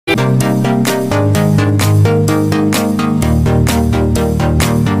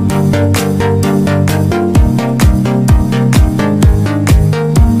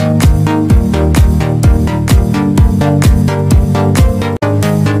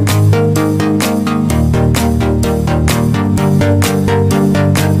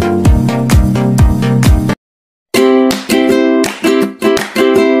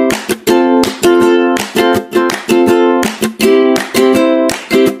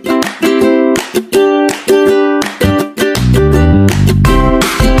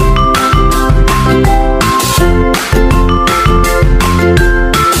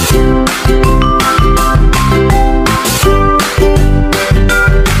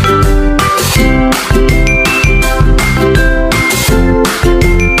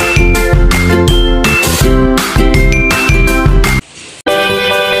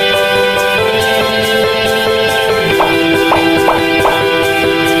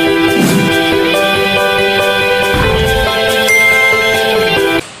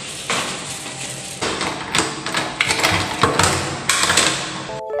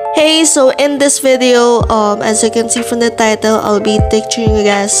so in this video, as you can see from the title, I'll be teaching you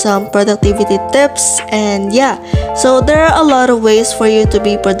guys some productivity tips. And yeah, so there are a lot of ways for you to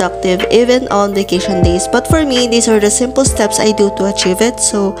be productive even on vacation days, but for me, these are the simple steps I do to achieve it.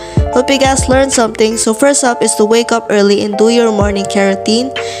 So hope you guys learned something. So first up is to wake up early and do your morning care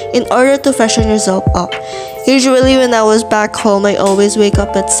routine in order to freshen yourself up. Usually when I was back home, I always wake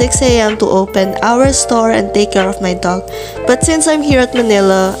up at 6 a.m. to open our store and take care of my dog. But since I'm here at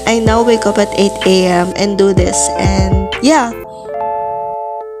Manila, I now wake up at 8 a.m. and do this. And yeah.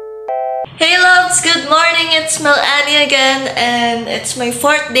 Hey loves! Good morning! It's Mell Annie again, and it's my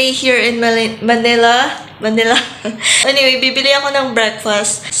 4th day here in Manila. Anyway, bibili ako ng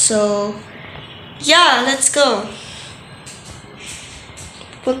breakfast. So, yeah, let's go.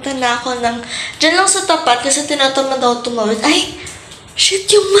 Punta na ako ng... Diyan lang sa tapat kasi tinatamad ako tumawid. Ay! Shit,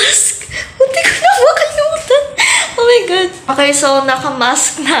 yung mask! Munti ko na makalimutan. Oh my God. Okay, so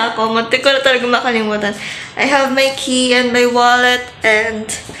naka-mask na ako. Munti ko na talaga makalimutan. I have my key and my wallet and...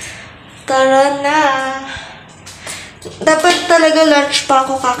 Tara na! Dapat talaga lunch pa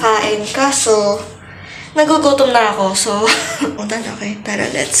ako kakain. Kaso, nagugutom na ako. So, okay. Tara,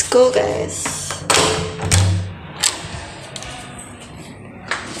 let's go guys.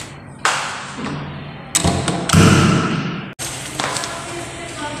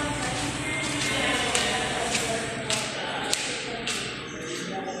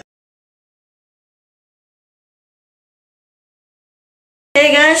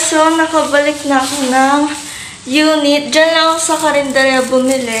 Hey guys, so nakabalik na ako ng unit. Diyan lang ako sa karinderya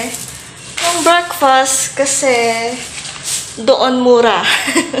bumili ng breakfast kasi doon mura.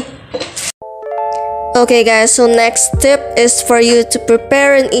 Okay guys, so next tip is for you to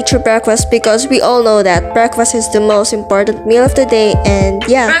prepare and eat your breakfast because we all know that breakfast is the most important meal of the day. And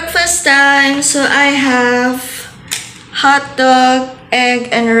yeah, breakfast time. So I have hot dog,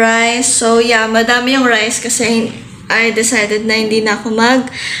 egg, and rice. So yeah, madami yung rice kasi I decided na hindi na ako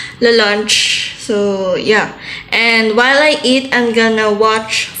mag-lunch. So, yeah. And while I eat, I'm gonna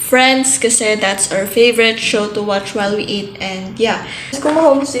watch Friends kasi that's our favorite show to watch while we eat. And, yeah. Miss ko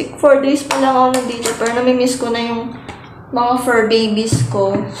ma-homesick. 4 days pa lang ako nandito. Pero namimiss ko na yung mga fur babies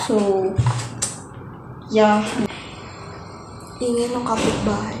ko. So, yeah. Ingin ng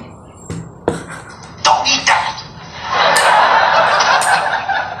kapitbahay. Don't eat that!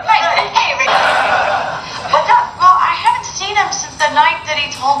 Since the night that he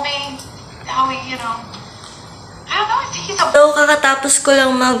told me how he, I don't know, I think he's a... So, kakatapos ko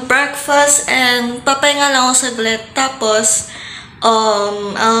lang mag-breakfast and papahinga lang ako saglit. Tapos,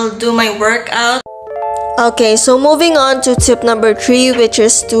 I'll do my workout. Okay, so moving on to tip number 3, which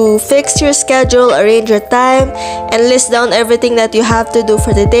is to fix your schedule, arrange your time, and list down everything that you have to do for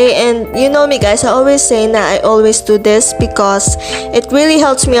the day. And you know me guys, I always say na I always do this because it really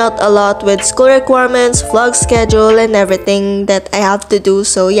helps me out a lot with school requirements, vlog schedule, and everything that I have to do.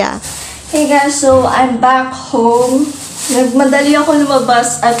 So yeah. Hey guys, so I'm back home. Nagmadali ako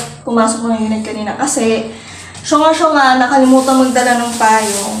lumabas at pumasok ng unit kanina kasi syunga nakalimutan magdala ng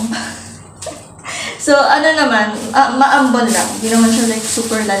payong. So, maambon lang. Hindi naman siya like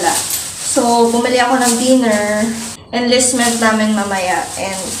super lala. So, bumili ako ng dinner. Enlistment namin mamaya.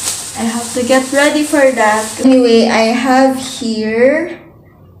 And I have to get ready for that. Anyway, I have here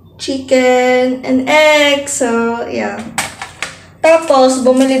chicken and egg. So, yeah. Tapos,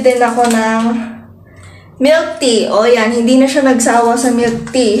 bumili din ako ng milk tea. O, yan. Hindi na siya nagsawa sa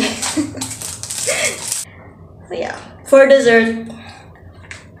milk tea. So, yeah. For dessert,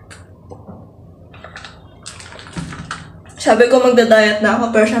 sabi ko magda-diet na ako,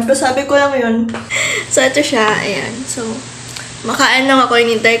 pero syempre sabi ko lang yun. So, ito siya. Ayan. So, makain lang ako.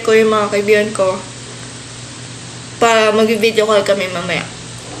 Inintay ko yung mga kaibigan ko para mag-video call kami mamaya.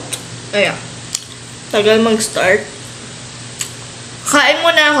 Ayan. Tagal mag-start. Kain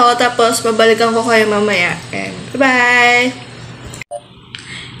muna ako, tapos babalikan ko kayo mamaya. And bye-bye!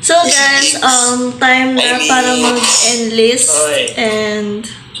 So, guys, time na para mag-enlist. And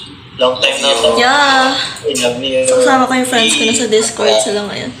long time na to. Yeah. I love you. So, kasama ko yung friends ko na sa Discord sila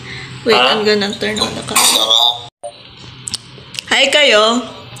ngayon. Wait, I'm gonna turn on the camera. Hi kayo.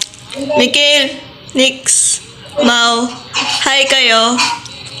 Mikhail, Nix, Mau. Hi kayo.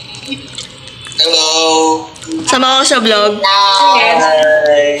 Hello. Sama ko sa vlog.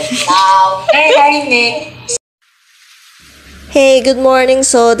 Hi. Hey, Nick. Hey, good morning.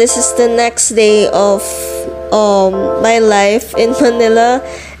 So, this is the next day of my life in Manila.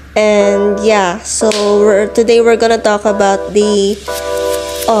 And yeah, so today we're gonna talk about the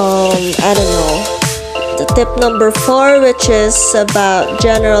the tip number 4, which is about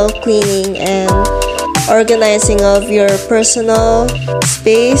general cleaning and organizing of your personal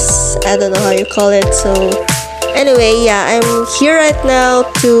space. I don't know how you call it. So anyway, yeah, I'm here right now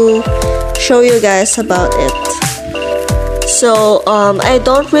to show you guys about it. So I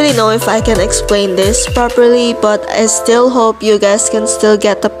don't really know if I can explain this properly, but I still hope you guys can still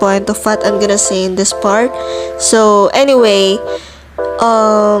get the point of what I'm gonna say in this part. So anyway,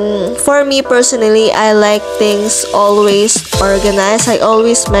 for me personally, I like things always organized. I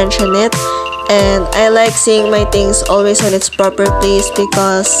always mention it, and I like seeing my things always on its proper place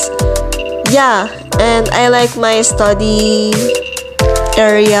because yeah, and I like my study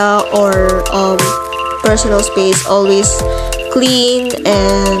area or personal space always clean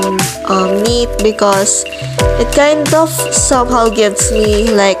and neat because it kind of somehow gives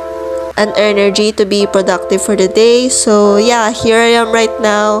me like an energy to be productive for the day. So yeah, here I am right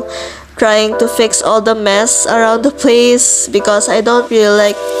now trying to fix all the mess around the place because I don't really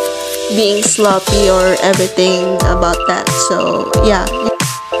like being sloppy or everything about that. So yeah,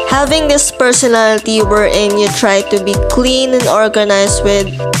 having this personality wherein you try to be clean and organized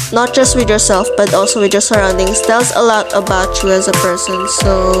with not just with yourself but also with your surroundings tells a lot about you as a person.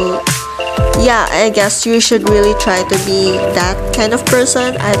 So yeah, I guess you should really try to be that kind of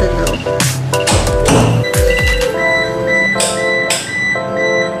person. I don't know.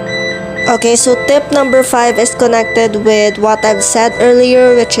 Okay, so tip number 5 is connected with what I've said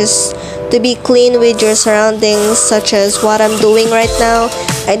earlier, which is to be clean with your surroundings, such as what I'm doing right now.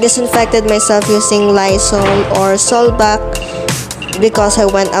 I disinfected myself using Lysol or Solback because I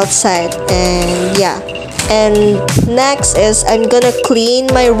went outside, and yeah. And next is I'm gonna clean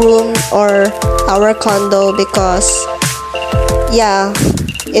my room or our condo because yeah,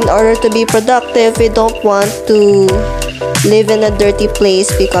 in order to be productive, we don't want to live in a dirty place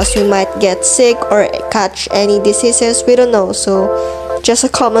because we might get sick or catch any diseases. We don't know. So just a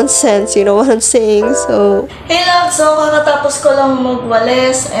common sense, you know what I'm saying? So hey love, so kakatapos ko lang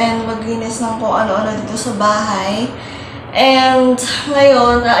magwalis and maglinis ng kung ano-ano dito sa bahay. And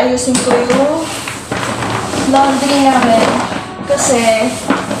ngayon, aayusin ko yung laundry namin kasi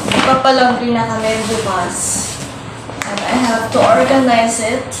papalaundry na kami bukas. And I have to organize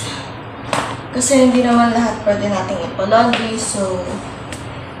it kasi hindi naman lahat pwede nating ipalaundry. So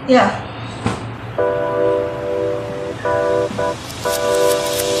yeah.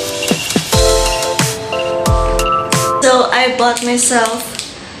 So I bought myself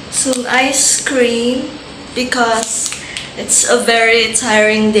some ice cream because it's a very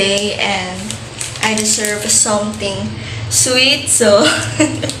tiring day and I deserve something sweet. So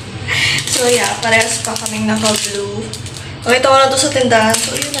so yeah, parehas pa kaming naka-blue. Nakita ko na to sa tindahan.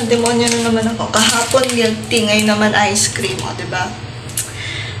 So yun, demonyo na naman ako. Kahapon milk tea, ngayon naman ice cream, o diba?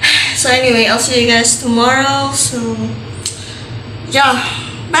 So anyway, I'll see you guys tomorrow. So yeah,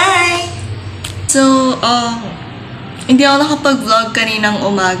 bye! So hindi ako nakapag-vlog kaninang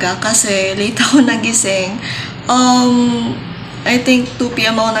umaga kasi late ako nagising. I think 2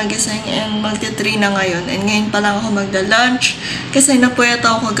 PM ako nagising and magti-3 na ngayon. And ngayon pa lang ako magda-lunch kasi napuyat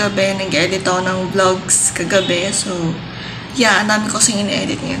ako kagabi. Nag-edit ako ng vlogs kagabi. So, yeah, ang dami ko kasing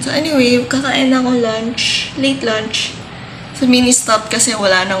in-edit ngayon. So, anyway, kakain ako lunch. Late lunch. So, mini-stop kasi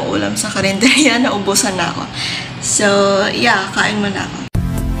wala nang ulam sa karinderya. Naubusan na ako. So, yeah, kain muna ako.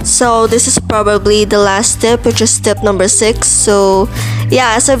 So this is probably the last tip, which is tip number 6. So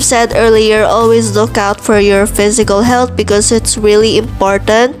yeah, as I've said earlier, always look out for your physical health because it's really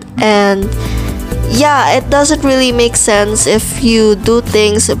important. And yeah, it doesn't really make sense if you do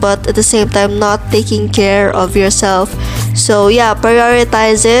things but at the same time not taking care of yourself. So yeah,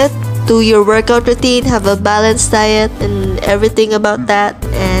 prioritize it. Do your workout routine, have a balanced diet and everything about that.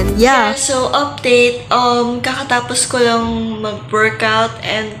 And yeah, so update, kakatapos ko lang mag-workout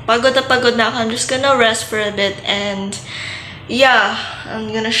and pagod na ako. I'm just gonna rest for a bit and yeah,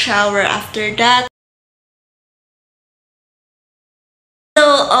 I'm gonna shower after that.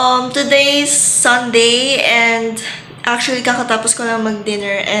 So today's Sunday and actually kakatapos ko lang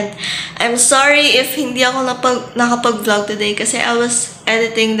mag-dinner and I'm sorry if hindi ako nakapag-vlog today kasi I was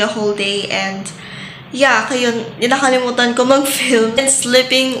editing the whole day and yeah, kaya nakalimutan ko mag-film. And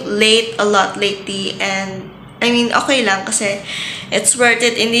sleeping late a lot lately and I mean, okay lang kasi it's worth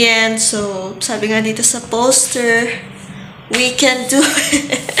it in the end. So, sabi nga dito sa poster, we can do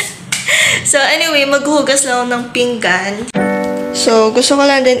it. So, anyway, maghuhugas lang ako ng pinggan. So, gusto ko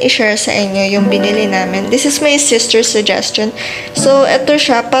lang din i-share sa inyo yung binili namin. This is my sister's suggestion. So, ito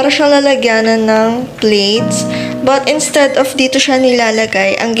siya, para siya lalagyanan ng plates. But instead of dito siya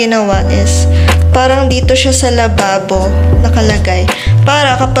nilalagay, ang ginawa is, parang dito siya sa lababo nakalagay.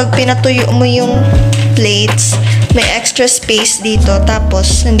 Para kapag pinatuyo mo yung plates, may extra space dito.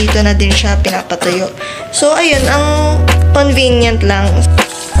 Tapos, nandito na din siya pinapatuyo. So, ayun, ang convenient lang.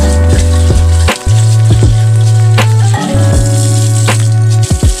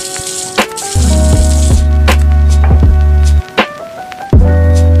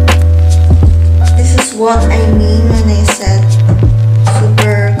 This is what I mean when I said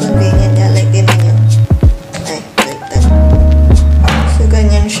super convenient niya. Like, ganyan yun. Ay, like that. So,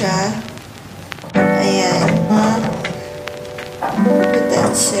 ganyan siya. Ayan.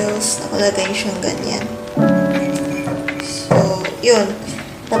 Utensils. Nakalagay siyang ganyan. So, yun.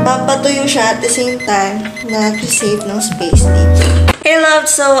 Napapatuyo siya at the same time na-save ng space dito. Hey love,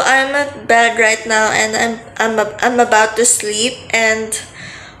 so I'm at bed right now and I'm about to sleep and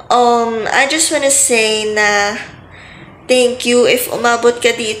I just wanna say na thank you if umabot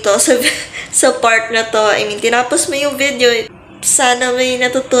ka dito sa part na to. I mean, tinapos mo yung video. Sana may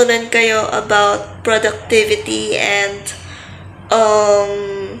natutunan kayo about productivity and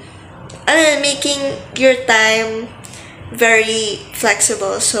making your time very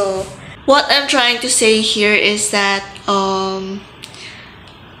flexible. So what I'm trying to say here is that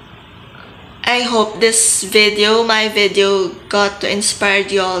I hope this video, my video, got to inspire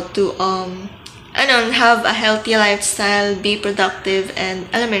you all to have a healthy lifestyle, be productive, and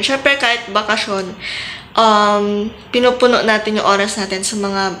alam mo yun, syempre kahit bakasyon, pinupuno natin yung oras natin sa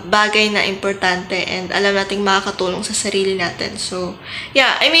mga bagay na importante and alam nating makakatulong sa sarili natin. So,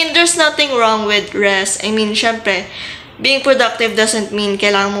 yeah, I mean, there's nothing wrong with rest. I mean, syempre, being productive doesn't mean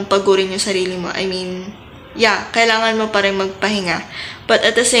kailangan mong pagurin yung sarili mo. I mean, yeah, kailangan mo pa rin magpahinga. But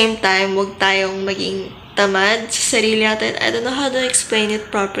at the same time, huwag tayong maging tamad sa sarili natin. I don't know how to explain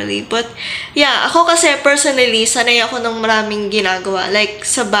it properly. But, yeah, ako kasi personally, sanay ako ng maraming ginagawa. Like,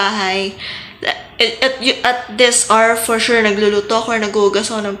 sa bahay, at this hour, for sure, nagluluto ako or nagugas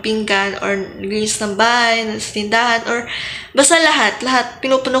ako ng pinggan or naglinis ng bahay, sa tindahan, or basta lahat,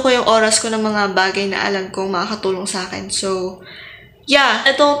 pinupuno ko yung oras ko ng mga bagay na alam kong makakatulong sa akin. So, yeah,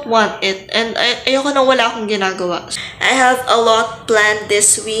 I don't want it. And ayoko nang wala akong ginagawa. I have a lot planned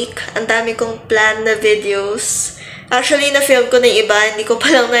this week. Ang dami kong planned na videos. Actually, na-film ko na yung iba. Hindi ko pa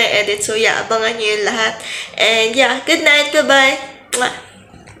lang na-edit. So, yeah, abangan nyo yung lahat. And yeah, good night. Bye-bye.